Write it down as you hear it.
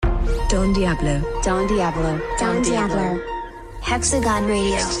Don Diablo. Don Diablo. Don Diablo. Hexagon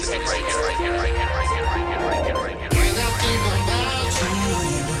Radio.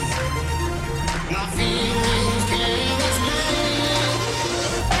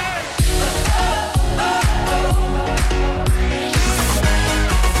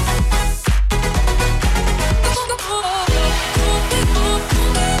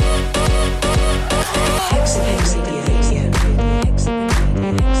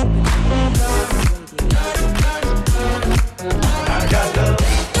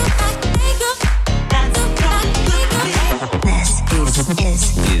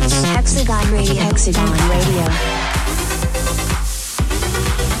 Is Hexagon Radio. Hexagon Radio.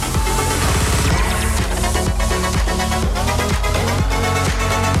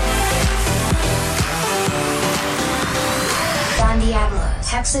 Don Diablo.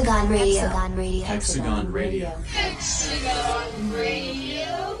 Hexagon Radio. Hexagon Radio. Hexagon Radio. Hexagon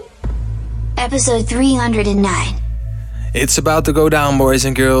Radio. Episode 309. It's about to go down, boys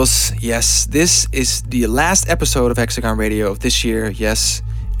and girls. Yes, this is the last episode of Hexagon Radio of this year. Yes,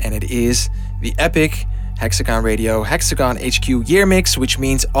 and it is the epic Hexagon Radio Hexagon HQ year mix, which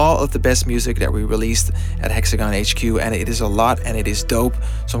means all of the best music that we released at Hexagon HQ, and it is a lot and it is dope.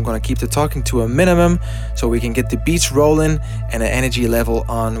 So I'm gonna keep the talking to a minimum so we can get the beats rolling and the energy level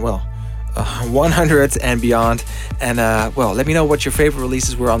on, 100 and beyond. And let me know what your favorite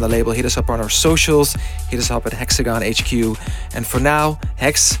releases were on the label. Hit us up on our socials, hit us up at Hexagon HQ. And for now,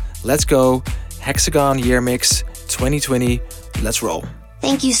 Hex, let's go. Hexagon Year Mix 2020, let's roll.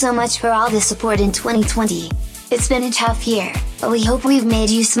 Thank you so much for all the support in 2020. It's been a tough year, but we hope we've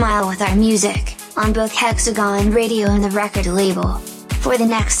made you smile with our music, on both Hexagon Radio and the record label. For the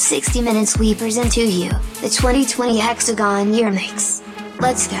next 60 minutes we present to you, the 2020 Hexagon Year Mix.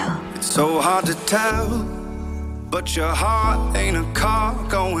 Let's go. It's so hard to tell, but your heart ain't a car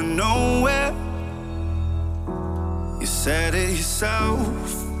going nowhere. You said it yourself,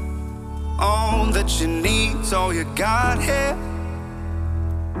 all that you need's all you got here.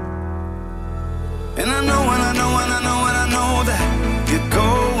 And I know that you're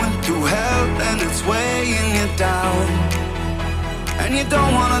going through hell and it's weighing you down. And you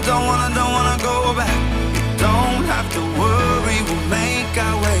don't wanna go back. You don't have to worry, we'll make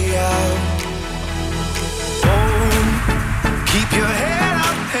our way out. Oh, keep your head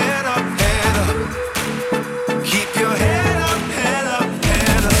up, head up, head up. Keep your head up, head up,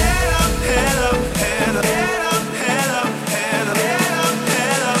 head up, head up, head up, head up, head up, head up, head up, head up,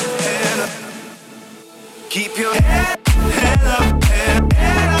 head up, head up. Keep your head up, head up, head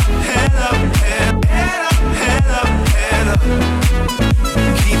up, head up, head up, head up, head up.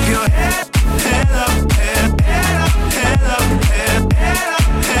 Keep your head up, head up, head up, head up, head up,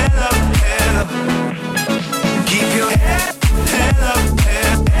 head up, head up. Keep your head up, head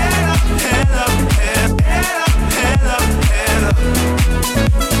up, head up, head up, head up, head up.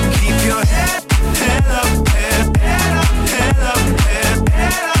 Keep your head up, head up, head up, head up,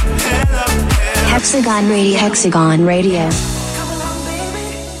 head up. Hexagon Radio. Hexagon Radio.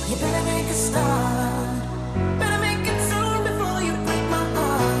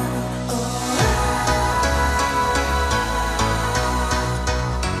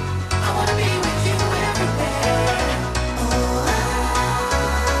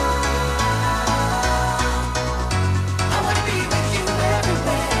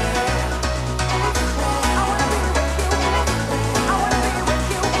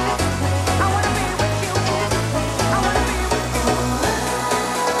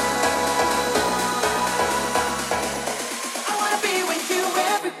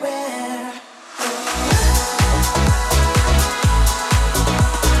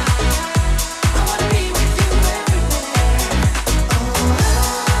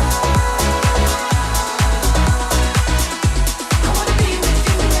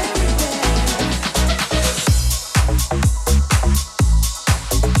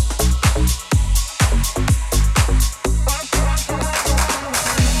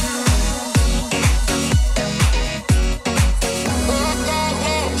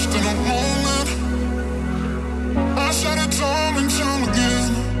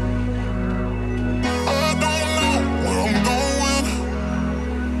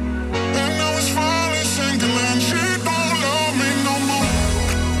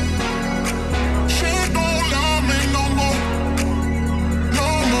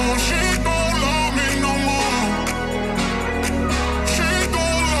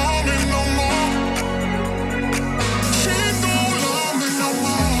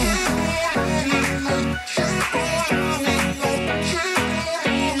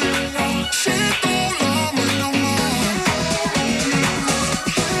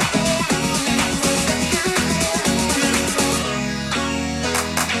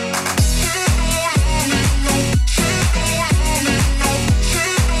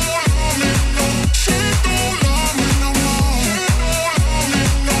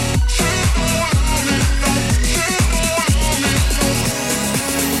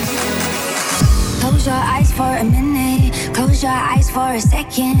 for a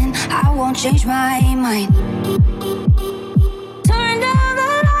second, I won't change my mind. Turn down the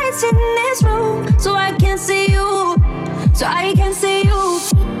lights in this room so I can see you, so I can see you.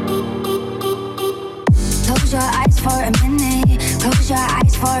 Close your eyes for a minute, close your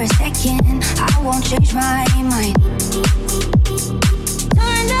eyes for a second, I won't change my mind.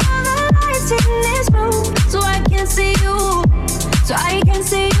 Turn down the lights in this room so I can see you, so I can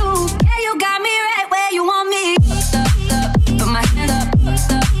see you. Yeah, you got me right where you want me. Put my hand up,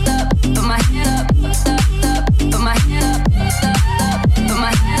 put my hand up, put my hand up, put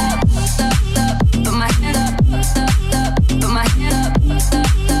my hand up, put my hand up, put my hand up,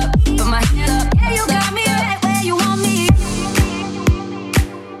 put my hand up. Yeah, you got me right where you want me.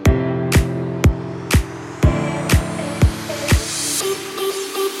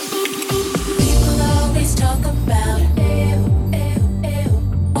 People always talk about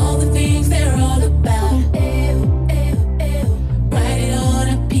all the things they're all about. Write it on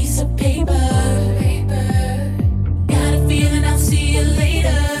a piece of paper. Got a feeling I'll see you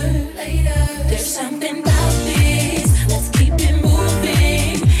later. There's something about this, let's keep it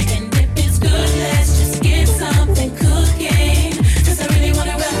moving. And if it's good, let's just get something cooking. 'Cause I really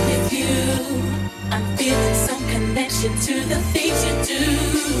wanna run with you. I'm feeling some connection to the things you do.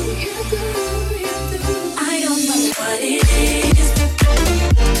 I don't know what it is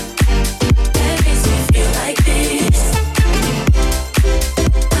that makes me feel like this.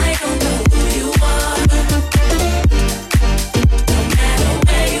 I don't know who you are, no matter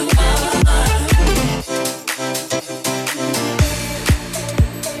where you are.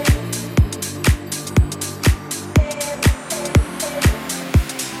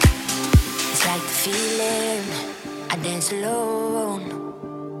 It's like the feeling, I dance alone.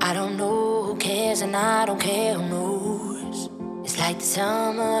 I don't know who cares and I don't care who knows. It's like the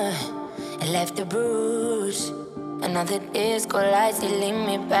summer, it left a bruise. Another disco lights, they lead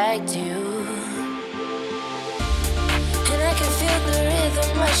me back to you. And I can feel the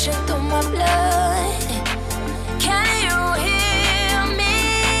rhythm rushing through my blood. Can you hear me?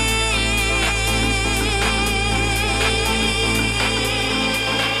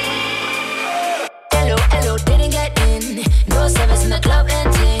 Hello, hello, didn't get in. No service in the club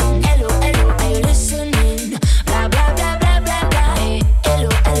ending. Hello, hello, are you listening? Blah, blah, blah, blah, blah, blah. Hey, hello,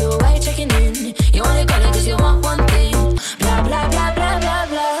 hello, why you checking in? You only calling 'cause you want one thing. Blah, blah, blah, blah, blah,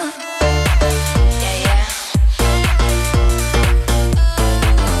 blah. Yeah, yeah.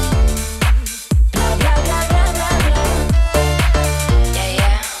 Blah, blah, blah, blah, blah, blah. Yeah,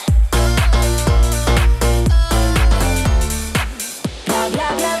 yeah. Blah,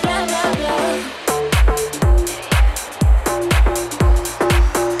 blah, blah, blah, blah, blah.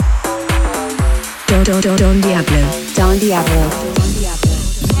 Don Diablo. Don Diablo.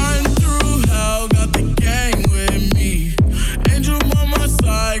 Flying through hell, got the gang with me. Angel on my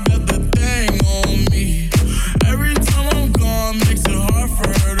side, got the thing on me. Every time I'm gone, makes it hard for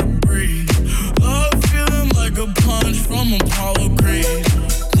her to breathe. Love feeling like a punch from Apollo Creed.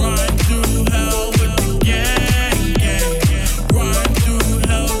 Ride through hell with the gang, gang. Ride through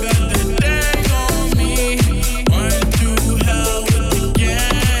hell, got the thing on me. Ride through hell with the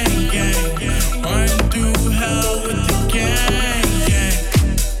gang, gang. Ride through hell with the gang, gang.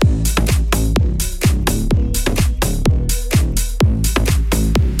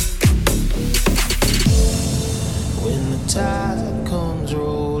 When the tide comes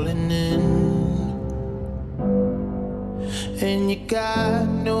rolling in and you got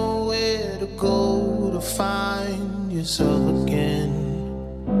nowhere to go to find yourself again.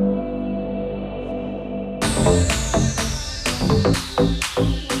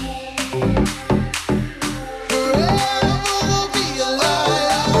 Forever will be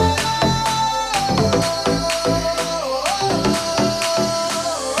alive.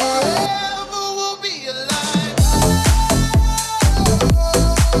 Forever will be alive.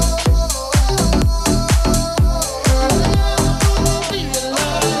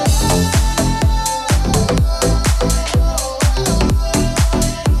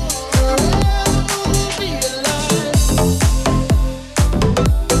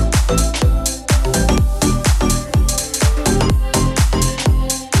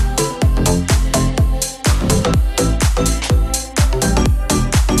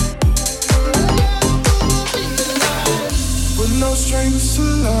 With no strings to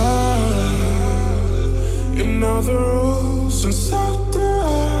love, you know the rules inside the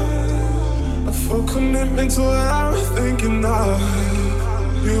eye. A full commitment to what I was thinking of.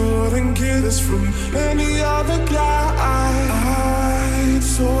 You wouldn't get this from any other guy.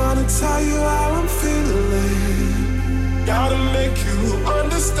 So I wanna tell you how I'm feeling. Gotta make you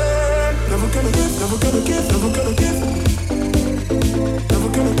understand. Never gonna give, never gonna give, never gonna give. Never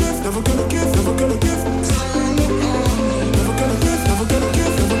gonna give, never gonna give, never gonna give. Never gonna give, never gonna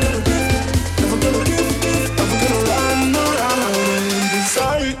give, never gonna give. Never gonna give, never gonna run around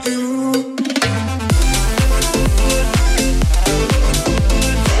beside you.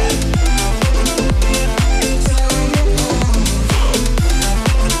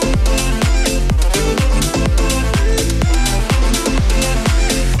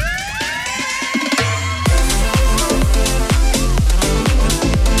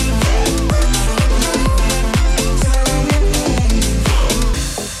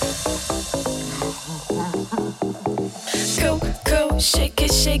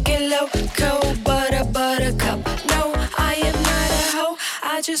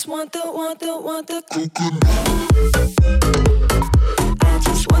 Just want the coconut. I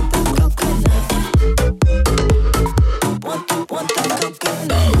just want the coconut. Want the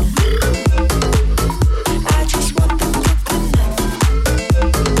coconut. I just want the coconut.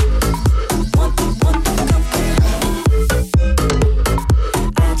 Want the coconut.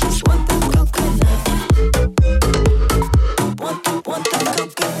 I just want the coconut. Want the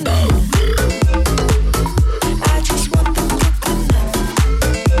coconut. I just want the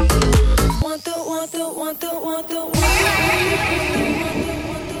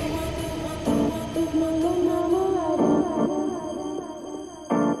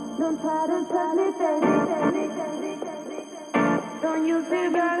Don't try to touch me, baby. Don't use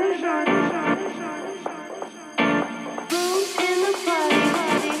it, baby. Boom in the party.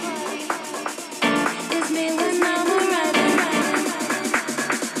 It's me when I'm arriving.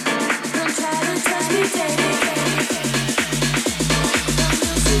 Don't try to touch me, baby.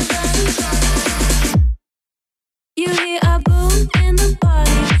 You hear a boom in the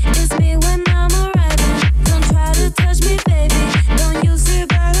party. It's me when I'm arriving. Don't try to touch me, baby. Don't use it,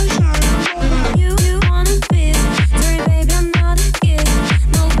 baby. You wanna feel? Sorry, baby, I'm not a kid.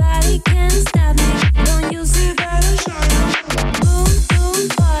 Nobody can stop me. Don't use it, baby. Boom, boom,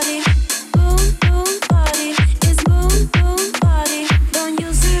 party. Boom, boom, party. It's boom, boom, party. Don't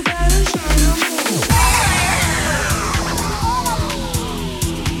use it, baby.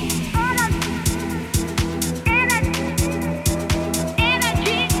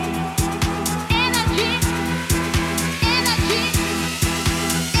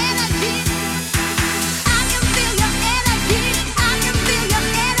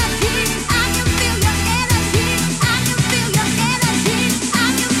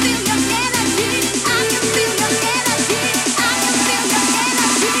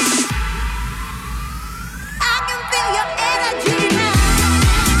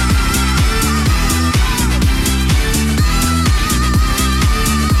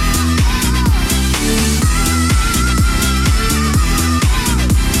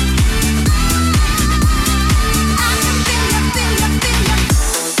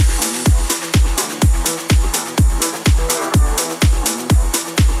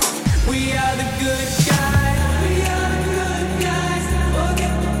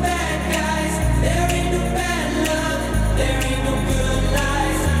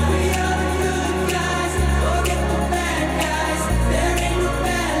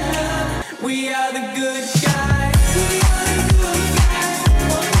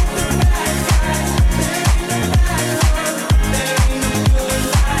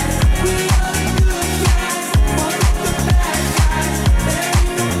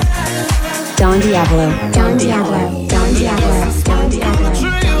 Don Diablo, Don Diablo, Don Diablo, Don Diablo,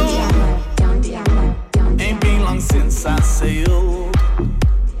 Don Diablo. Ain't been long since I sailed.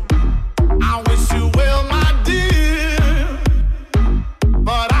 I wish you well, my dear,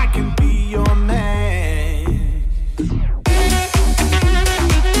 but I can be your man.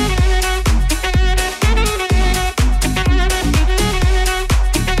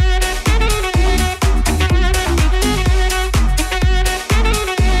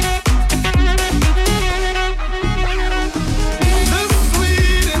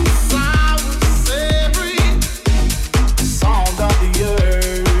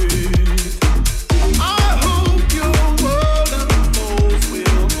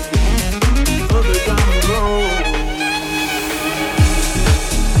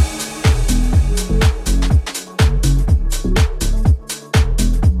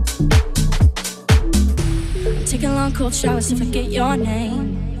 Cold showers to forget your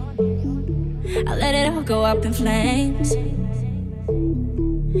name. I let it all go up in flames,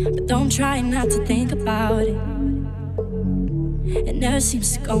 but don't try not to think about it. It never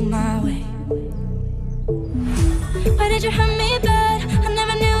seems to go my way. Why did you hurt me bad? I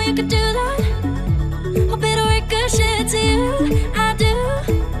never knew you could do that. Hope it'll ricochet to you. I do.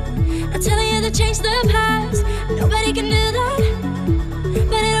 I'm telling you to change the past. Nobody can do that.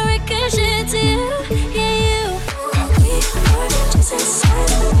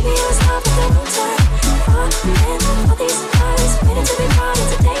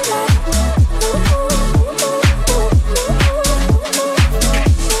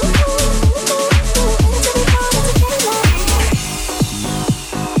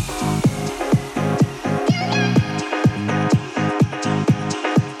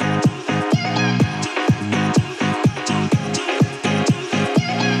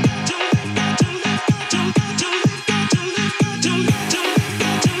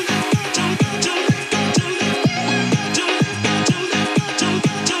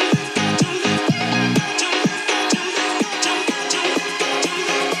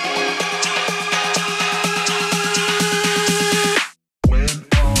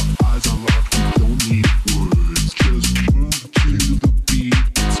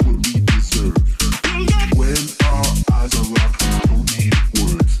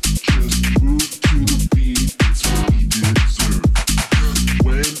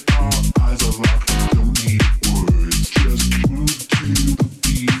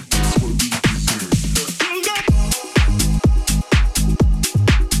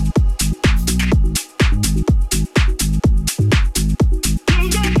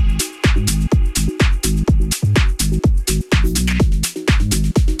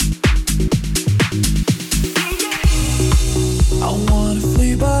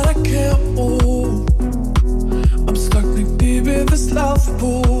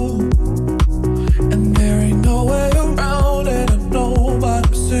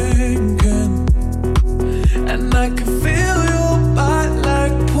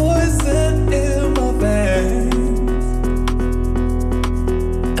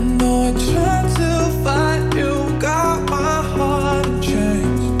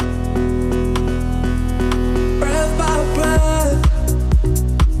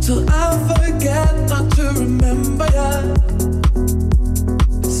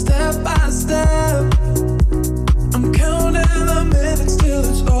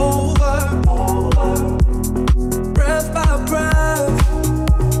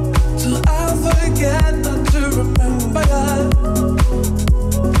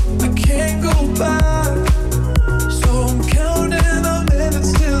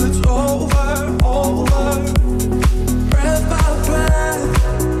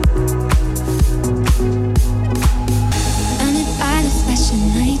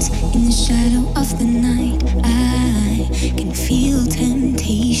 shadow of the night, I can feel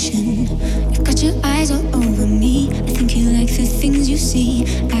temptation. You've got your eyes all over me. I think you like the things you see.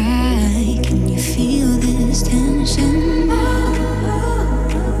 Can you feel this tension?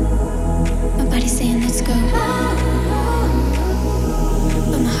 My body's saying let's go,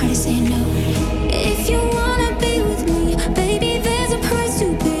 but my heart is saying no. If you wanna be with me, baby, there's a price to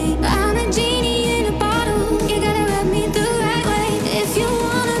pay. I'm a genie in a bottle. You gotta rub me the right way. If you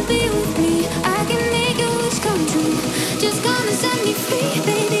wanna be with me, I can make your wish come true. Just come and set me free,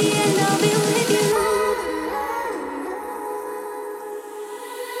 baby, and I'll be with you.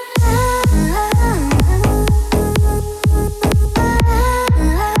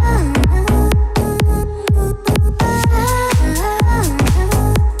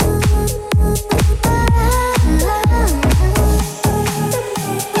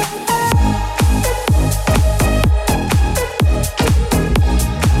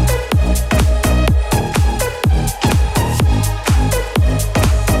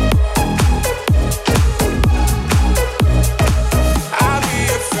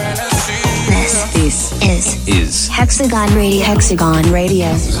 Hexagon Radio. Hexagon Radio.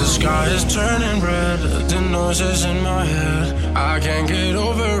 The sky is turning red. The noises in my head, I can't get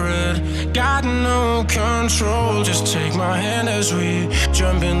over it. Got no control. Just take my hand as we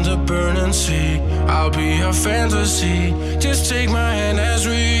jump in the burning sea. I'll be a fantasy. Just take my hand as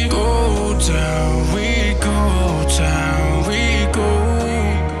we go down. We go down. We go.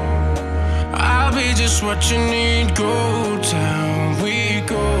 I'll be just what you need. Go down. We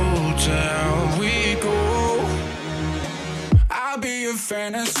go down. We go. I'll be a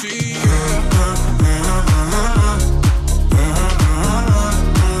fantasy.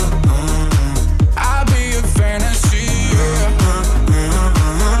 I'll be a fantasy.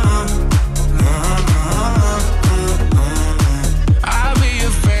 I'll be a fantasy. I'll be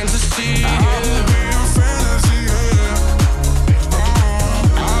a fantasy. I'll be a fantasy. I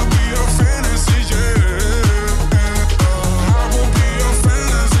will be a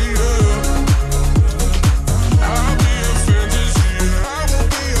fantasy. I'll be a fantasy. I will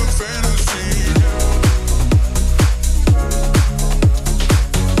be a fantasy.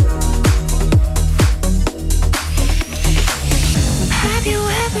 Have you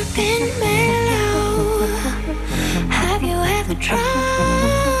ever been mellow? Have you ever tried?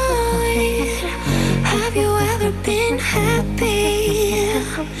 Have you ever been happy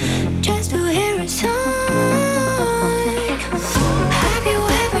just to hear a song? Have you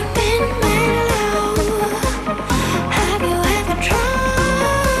ever been mellow? Have you ever tried?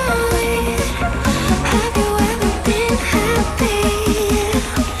 Have you ever been happy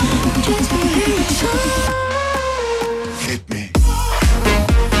just to hear a song? Hit me.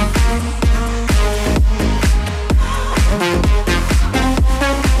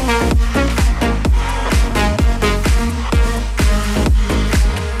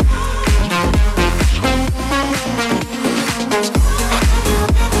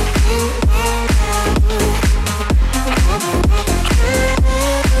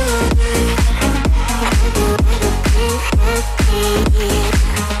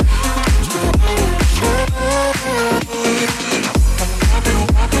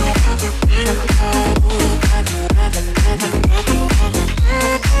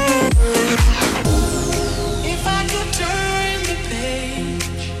 If I could turn the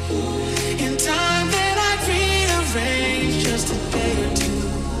page in time, then I'd rearrange just a day or two.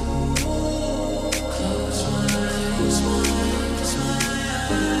 Close my eyes.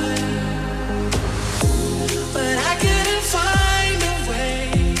 But I couldn't find a way,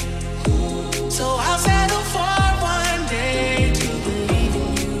 so I'll settle for one day to believe in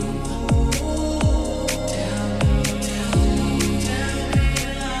you.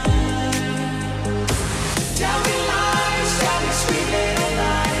 Tell me lies, tell me sweet little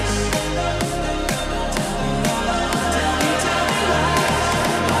lies. Tell me lies.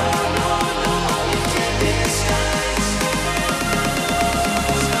 No, you can't disguise.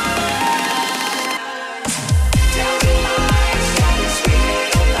 Tell me lies, tell me sweet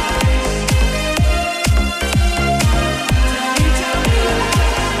little lies. Tell me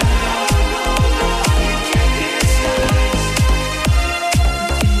lies. No, you can't disguise.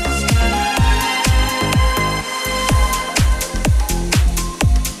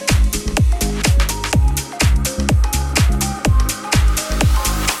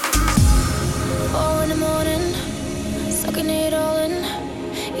 Oh, in the morning, sucking it all in.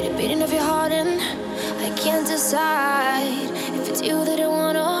 Hear the beating of your heart and I can't decide if it's you that I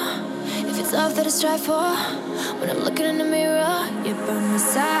wanna, if it's love that I strive for. When I'm looking in the mirror, you're by my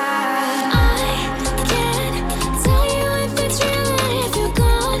side. I can't tell you if it's real or if you're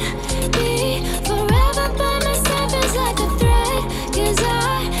gone.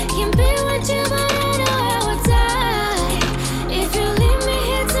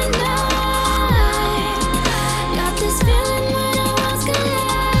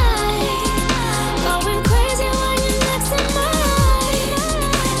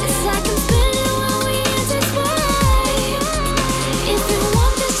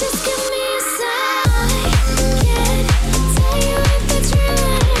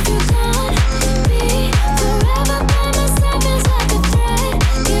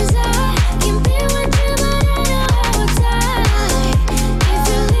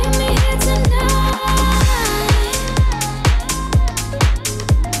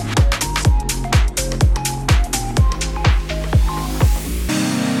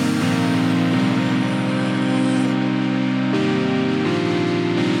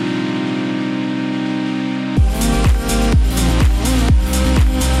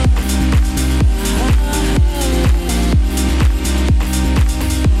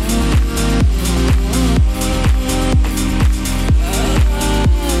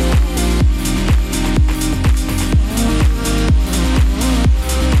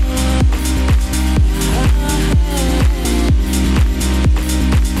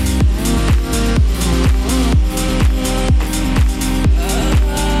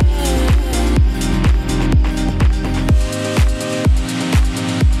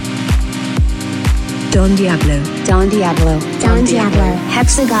 Don Diablo. Don Diablo. Don Diablo.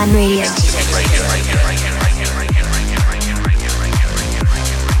 Hexagon Radio.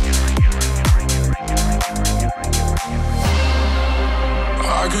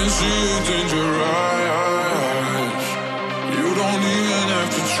 I can see it in your eyes. You don't even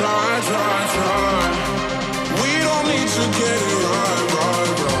have to try. We don't need to get it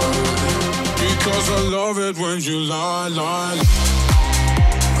right. Because I love it when you lie.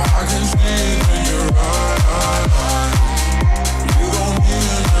 I can see it in your eyes. You don't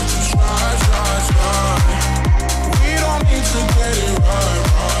even have to try. We don't need to get it right.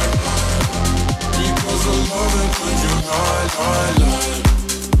 Because I love it when you lie.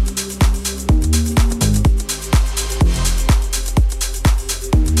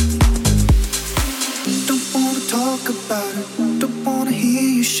 Talk about it, don't wanna hear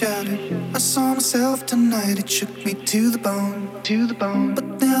you shout it. I saw myself tonight, it shook me to the bone.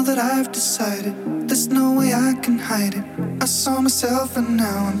 But now that I've decided, there's no way I can hide it. I saw myself and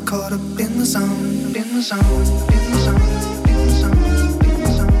now I'm caught up in the zone. I'm in the zone. I'm in the zone.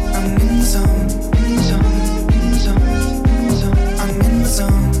 I'm in the zone.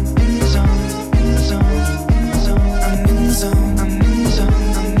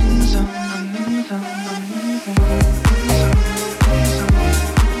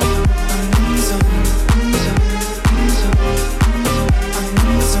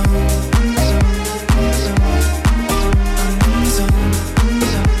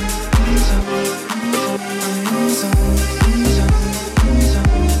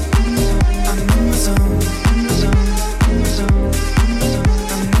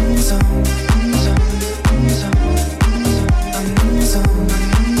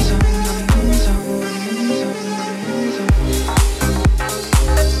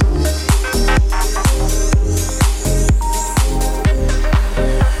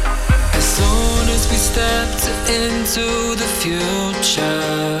 Into the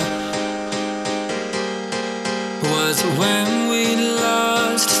future was when we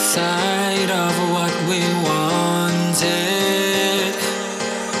lost sight of what we wanted.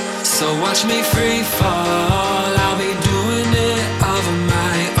 So watch me free fall, I'll be doing it of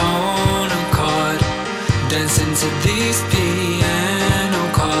my own accord, dancing to these piano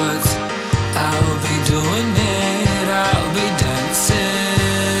chords. I'll be doing it, I'll be dancing.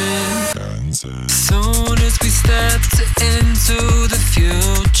 Soon as we stepped into the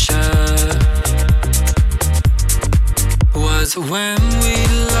future was when we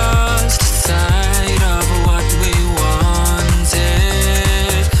lost sight of what we wanted.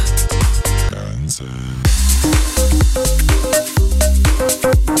 Dancing.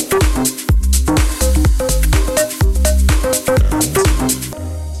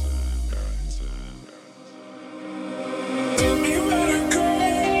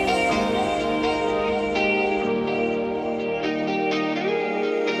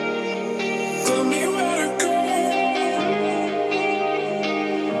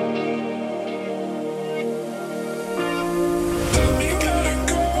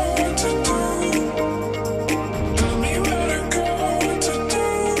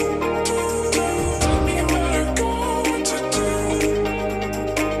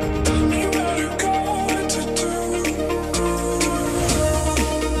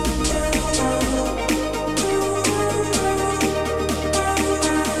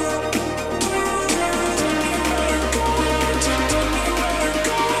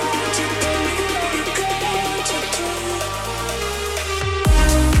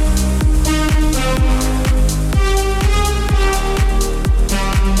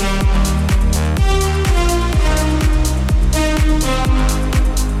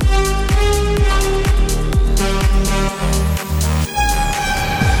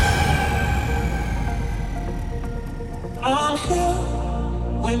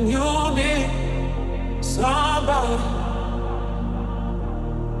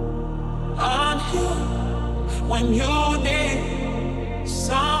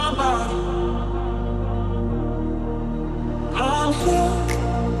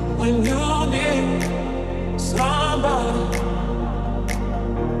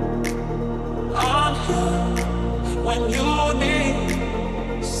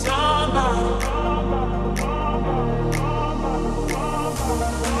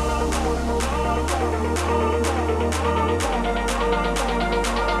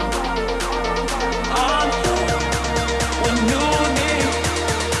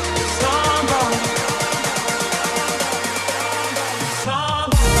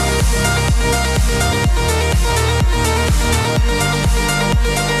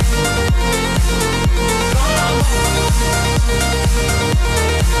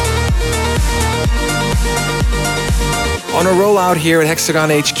 On a rollout here at Hexagon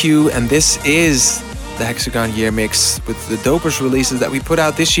HQ, and this is the Hexagon Year Mix with the dopest releases that we put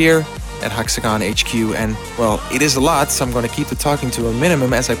out this year at Hexagon HQ. And well, it is a lot, so I'm going to keep the talking to a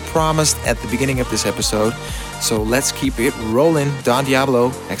minimum as I promised at the beginning of this episode. So let's keep it rolling. Don Diablo,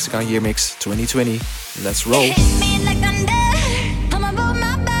 Hexagon Year Mix 2020. Let's roll. You hit me like thunder, I'm above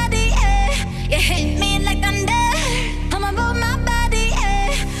my body, yeah. You hit me like thunder, I'm above my body,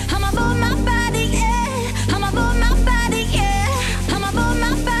 yeah. I'm above my body, yeah. I'm above my body, yeah. I'm above my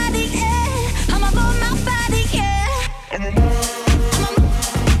body, yeah. I'm above my body, yeah.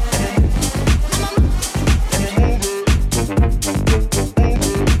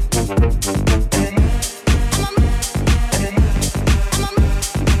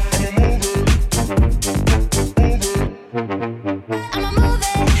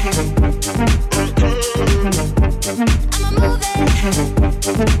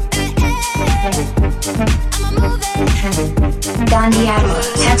 Don Diablo,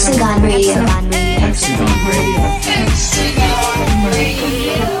 Hexagon Radio. Hexagon Radio. Hexagon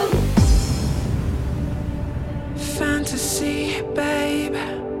Radio. Fantasy, babe.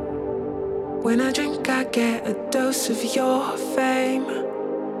 When I drink, I get a dose of your fame.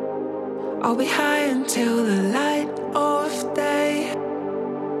 I'll be high until the light of day.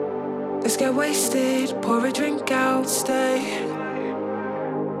 Let's get wasted, pour a drink out, stay.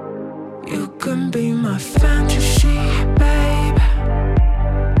 You can be my fantasy, babe.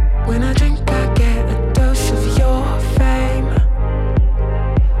 When I drink, I get a dose of your fame.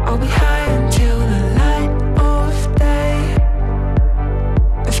 I'll be high until the light of day.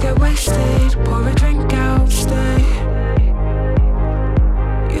 Let's get wasted, pour a drink out, stay.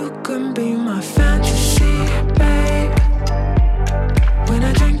 You can be my fantasy, babe. When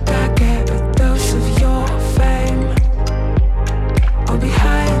I drink, I get a dose of your fame. I'll be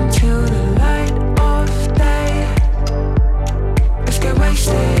high until the light of day. Let's get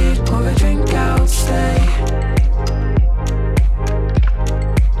wasted, pour a drink out, stay.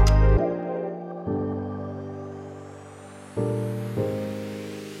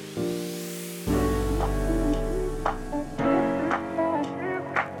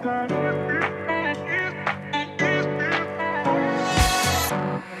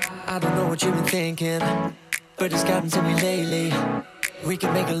 I don't know what you've been thinking, but it's gotten to me lately. We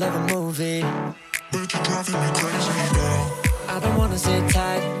can make a love a movie, but you're driving me crazy now. I don't wanna sit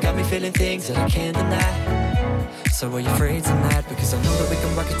tight, got me feeling things that I can't deny. So are you free tonight? Because I know that we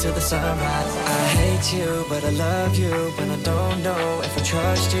can rock it till the sunrise. I hate you, but I love you, but I don't know if I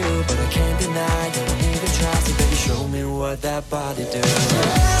trust you, but I can't deny, don't even try. So baby, show me what that body do.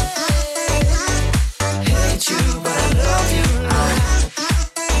 Hate you, but I love you.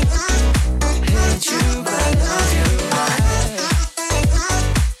 Hate you, but I love you.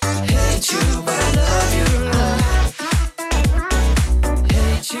 Hate you, but I love you.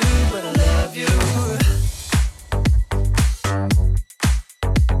 Hate you, but I love you.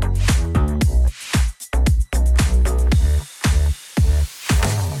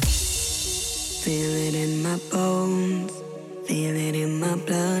 Feel it in my bones, feel it in my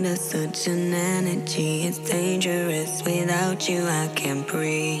blood. There's such an energy, it's dangerous. Without you, I can't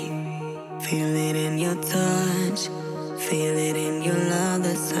breathe. Feel it in your touch, feel it in your love.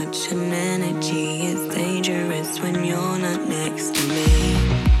 There's such an energy, it's dangerous when you're not next to me.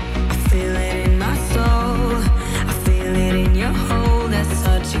 I feel it in my soul, I feel it in your hole. There's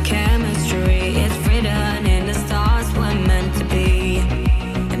such a chemistry, it's written in the stars, we're meant to be.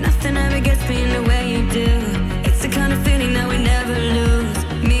 And nothing ever gets me in the way you do. It's the kind of feeling that we never lose.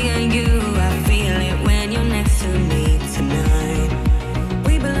 Me and you, I feel it when you're next to me tonight.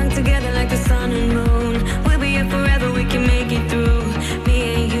 We belong together like the sun and moon. We'll be here forever, we can make it through.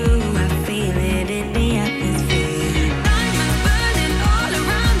 Me and you, I feel it in the atmosphere. Diamonds burning all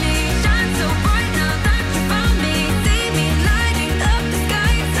around me, shine so bright now that you found me. See me lighting up the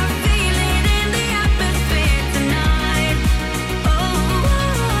skies, I feel it in the atmosphere tonight. Oh, oh,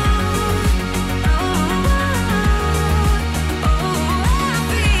 oh, oh, I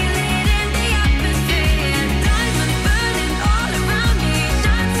feel it in the atmosphere. Diamonds burning all around me,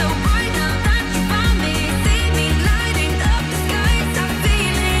 shine so bright now that you found me. See me lighting up the skies, I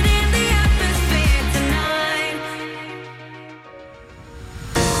feel it in the atmosphere tonight.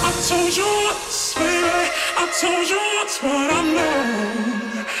 I told you once, baby, I told you once what I know.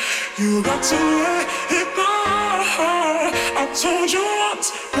 You got to let it go. I told you once,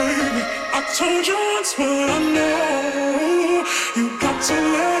 baby, I told you once what I know. You got to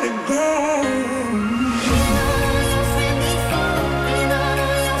let it go.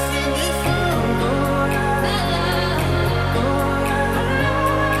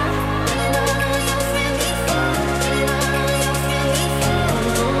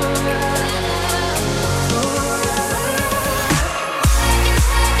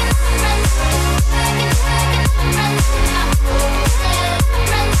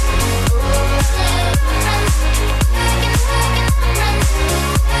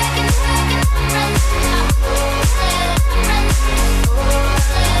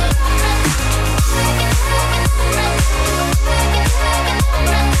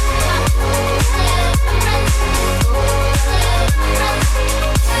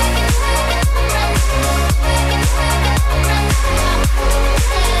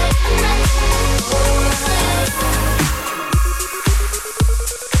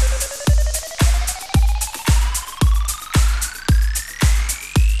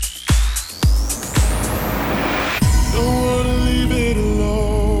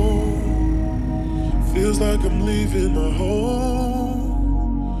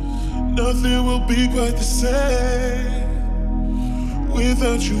 Nothing will be quite the same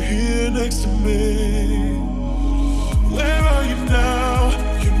without you here next to me. Where are you now?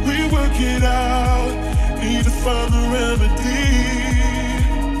 Can we work it out? Need to find the remedy.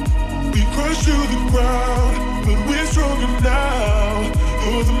 We crushed to the ground, but we're stronger now.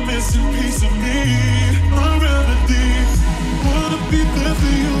 You're the missing piece of me. My remedy. Wanna be there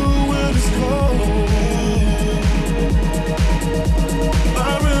for you when it's cold.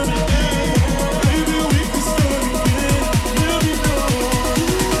 My remedy. Maybe we can start again. Let me know.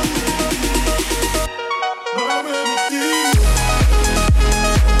 My remedy.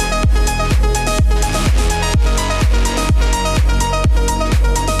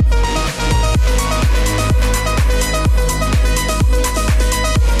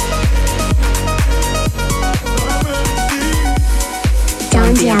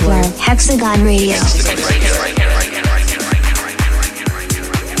 Don Diablo, Hexagon Radio.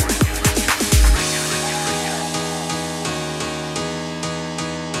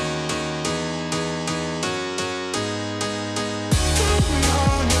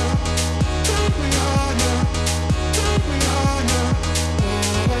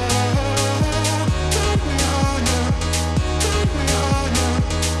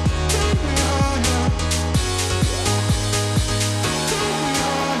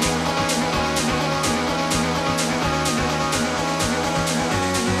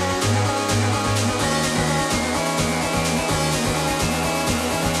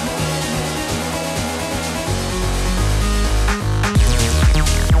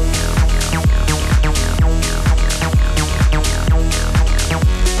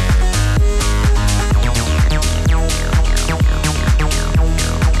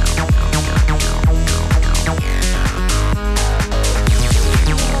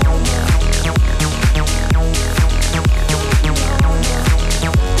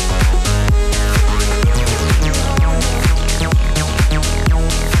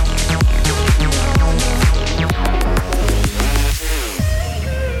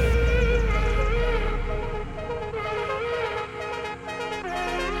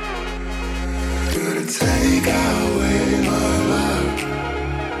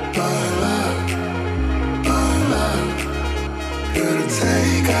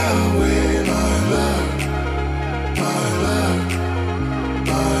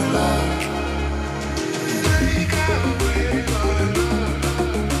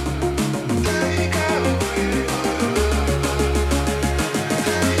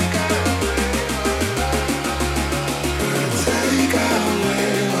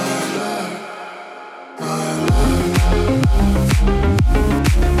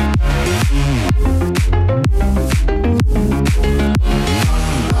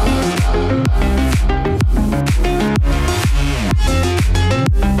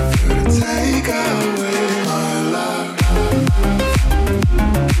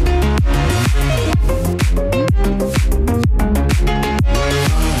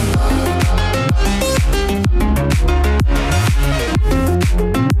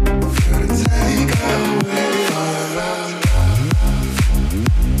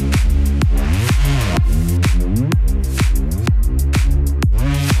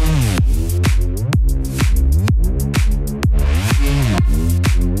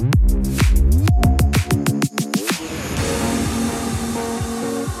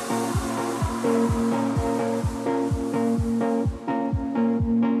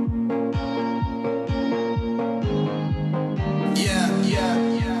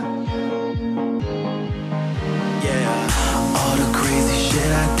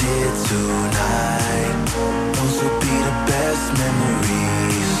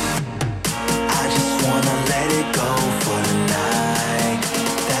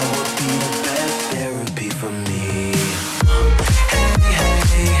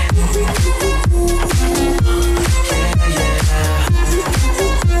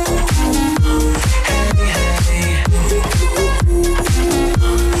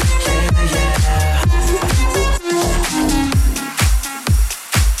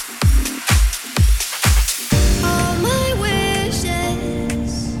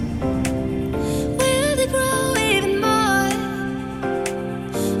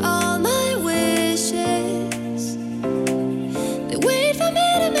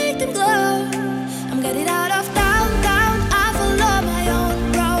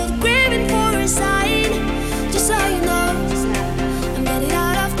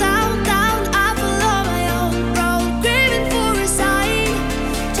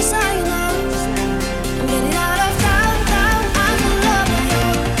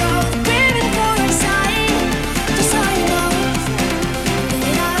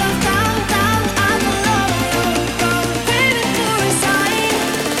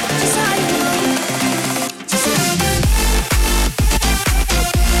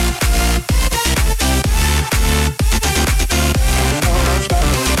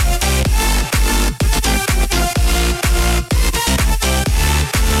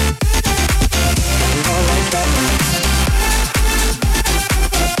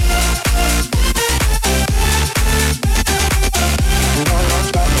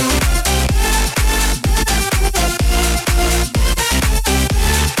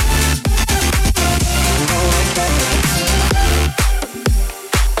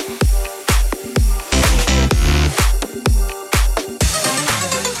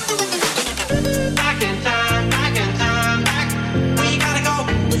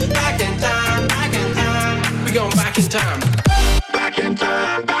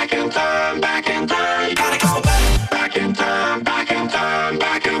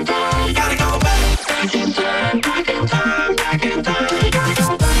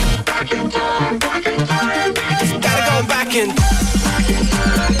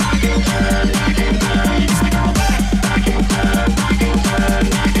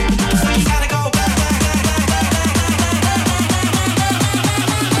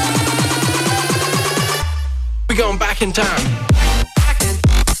 back in time.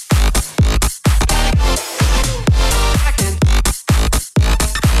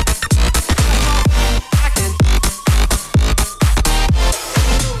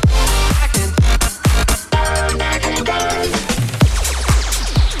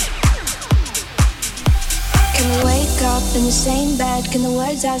 In the same bed, can the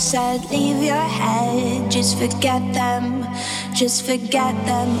words I said leave your head? Just forget them, just forget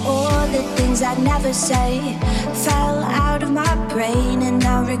them. All the things I'd never say fell out of my brain and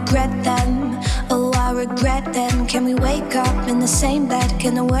I regret them. Oh, I regret them. Can we wake up in the same bed?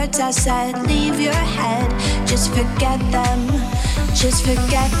 Can the words I said leave your head? Just forget them, just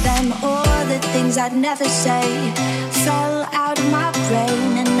forget them. All the things I'd never say fell out of my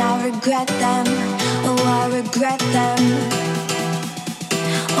brain and I regret them. Oh, I regret them.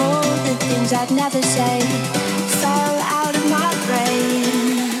 All the things I'd never say fell out of my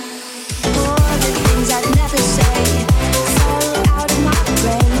brain. All the things I'd never say fell out of my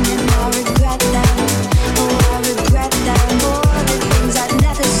brain and I regret them. Oh, I regret them. All the things I'd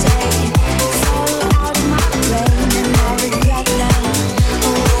never say fell out of my brain and I regret them.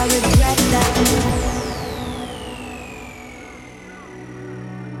 Oh, I regret them.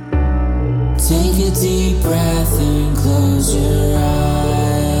 Take a deep breath and close your eyes.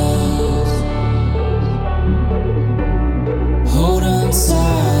 Hold on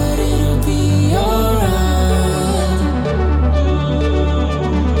tight, it'll be alright.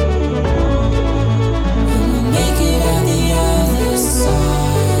 And we'll make it out the other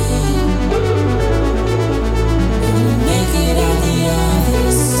side. And we'll make it out the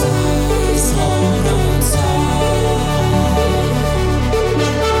other side. So hold on tight.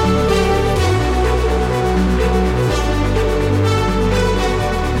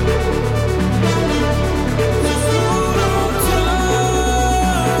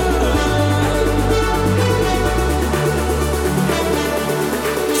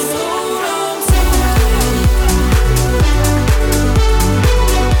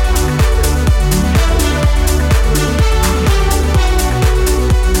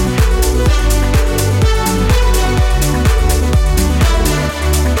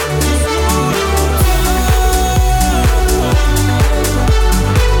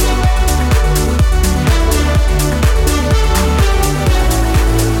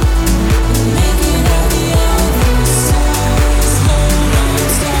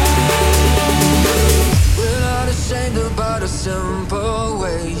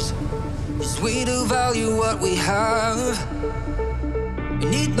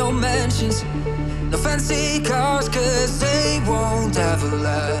 No fancy cars, cause they won't ever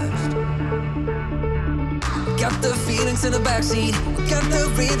last. Got the feelings in the backseat, we got the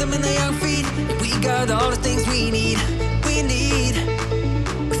rhythm in the young feet. We got all the things we need, we need.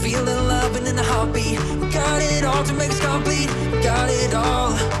 We feel the love and in the heartbeat. We got it all to make us complete. We got it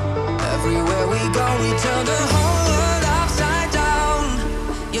all. Everywhere we go, we turn the whole world upside down.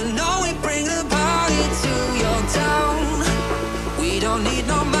 You know we bring the party to your town. We don't need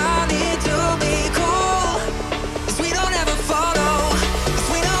no money to be cool, 'cause we don't ever follow, 'cause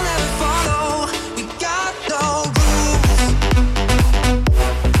we don't ever follow. We got no rules.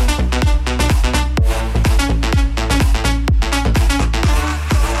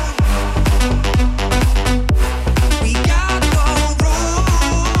 We got no rules.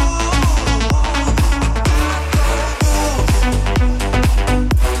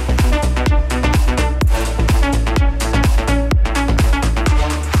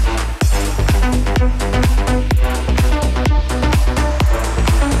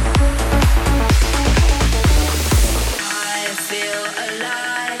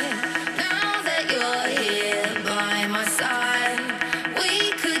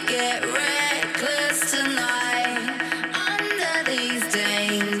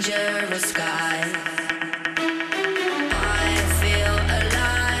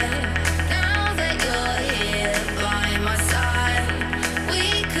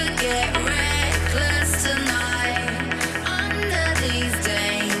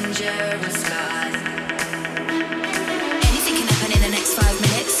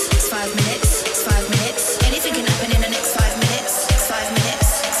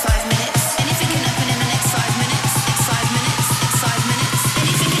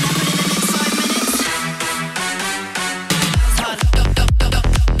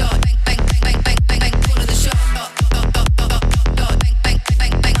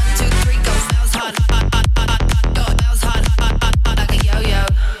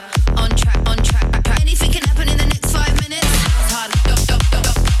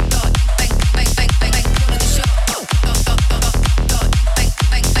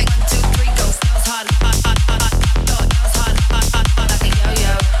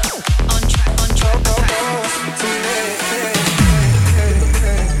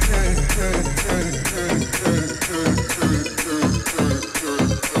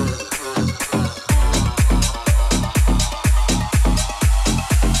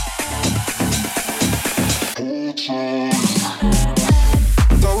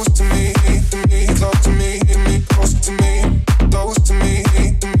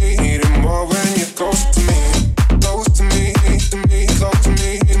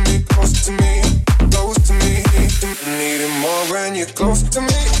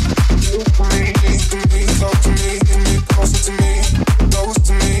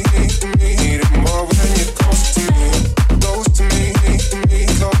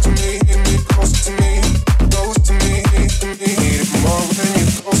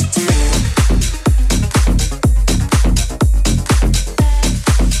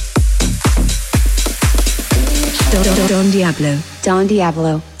 Don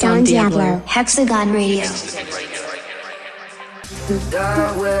Diablo. Don Diablo. Hexagon Radio.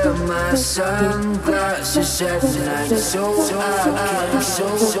 I wear my sunglasses at night so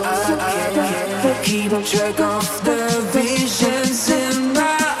I can keep track of the visions in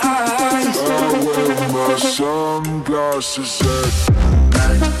my eyes. I wear my sunglasses at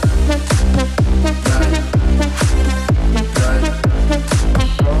night.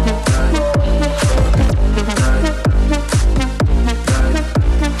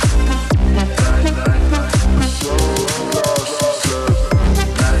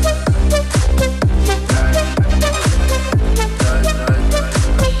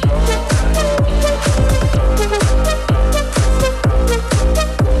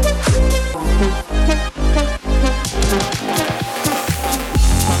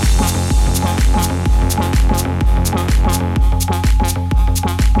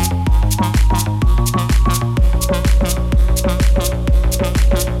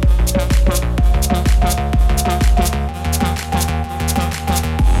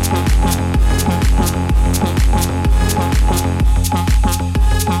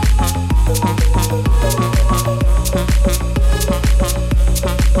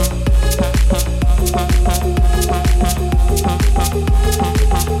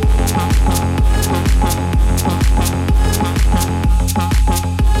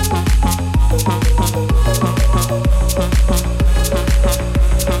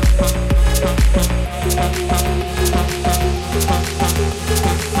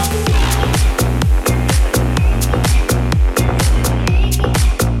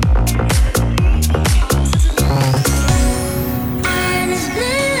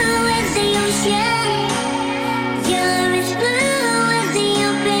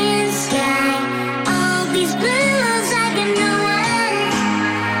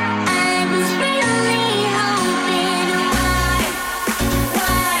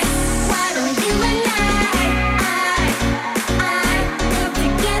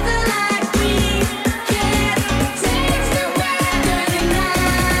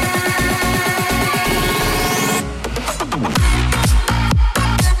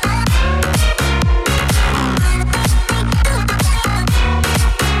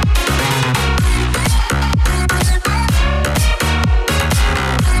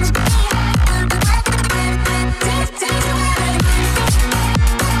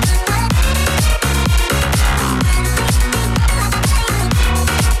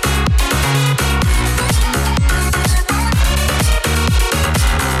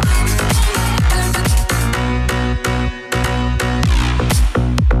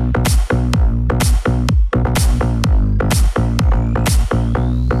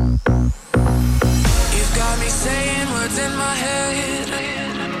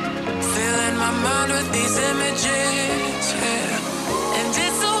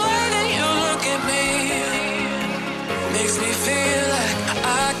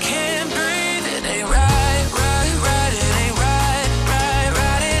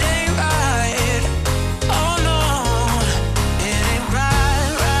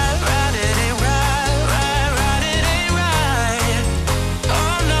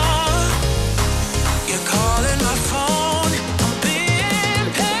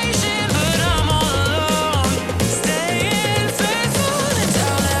 Stay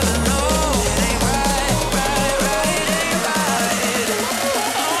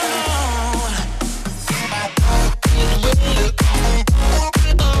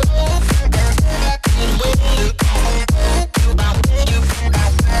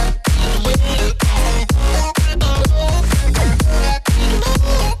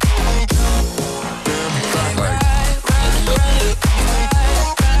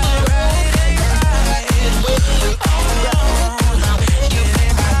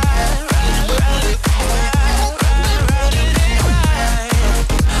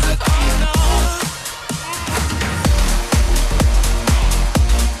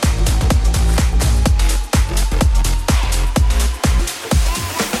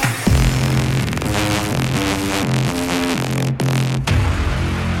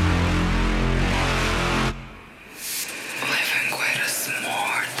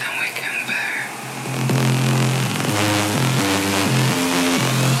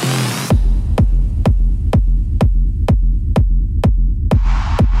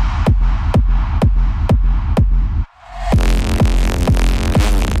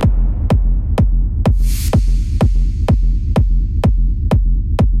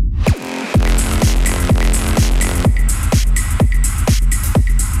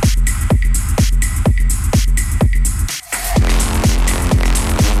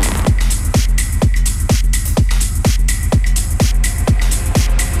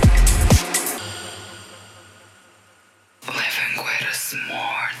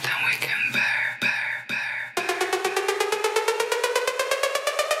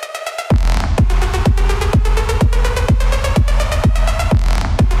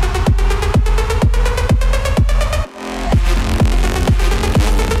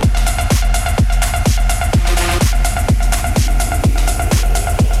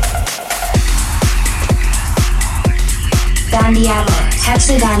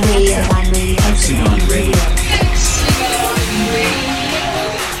Hexagon Radio. Hexagon Radio.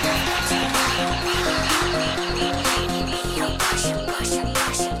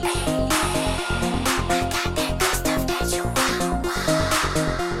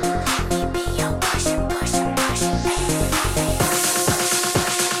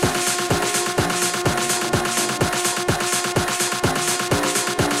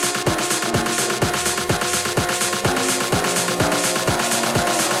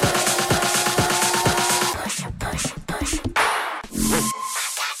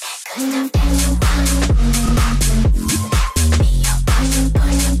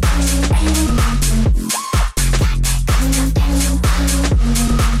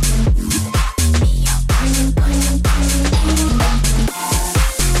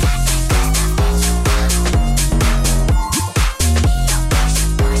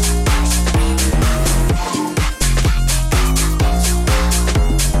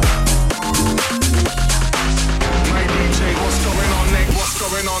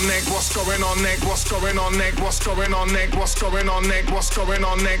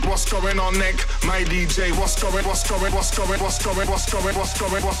 My DJ, what's going?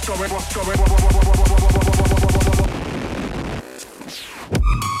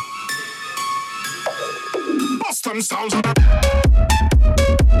 Boston sounds.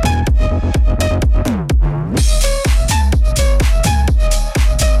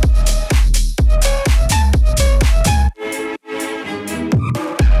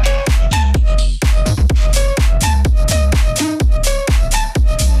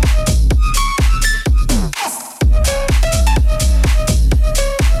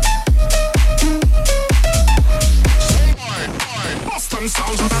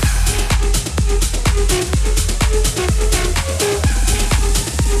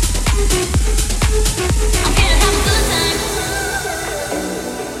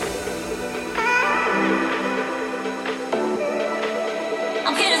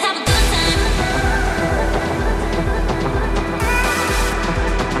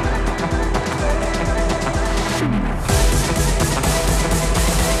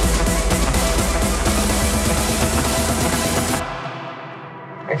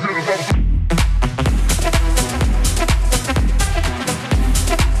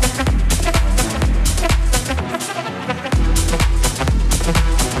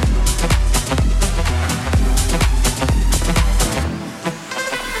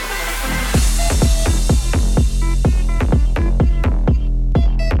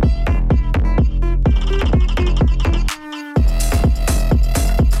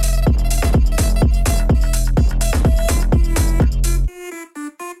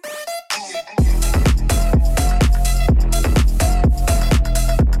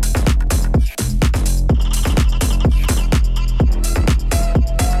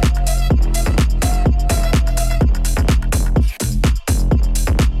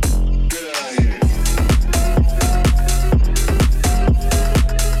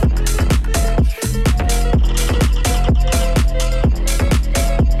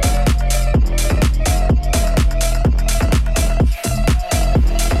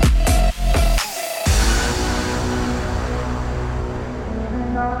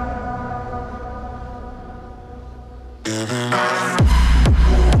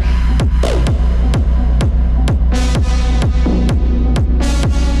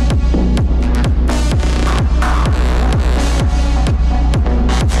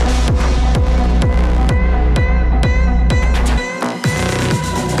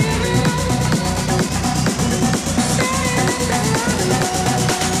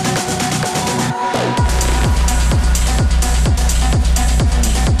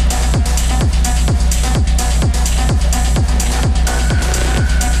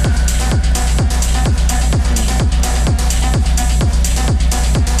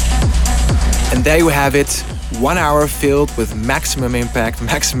 There you have it, 1 hour filled with maximum impact,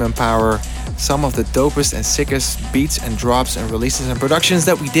 maximum power, some of the dopest and sickest beats and drops and releases and productions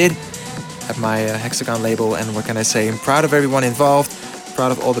that we did at my Hexagon label. And what can I say, I'm proud of everyone involved,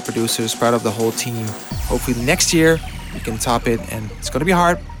 proud of all the producers, proud of the whole team. Hopefully next year we can top it, and it's gonna be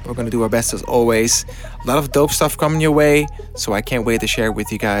hard. We're gonna do our best as always. A lot of dope stuff coming your way, so I can't wait to share it with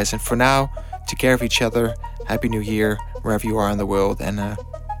you guys. And for now, take care of each other, Happy New Year, wherever you are in the world, and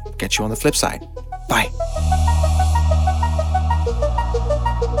catch you on the flip side. Bye.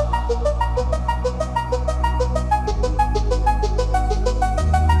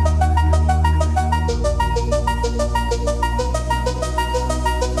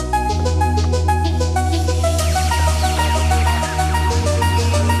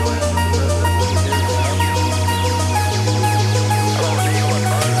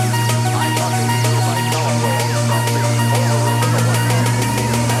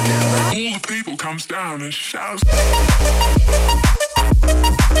 comes down and shouts.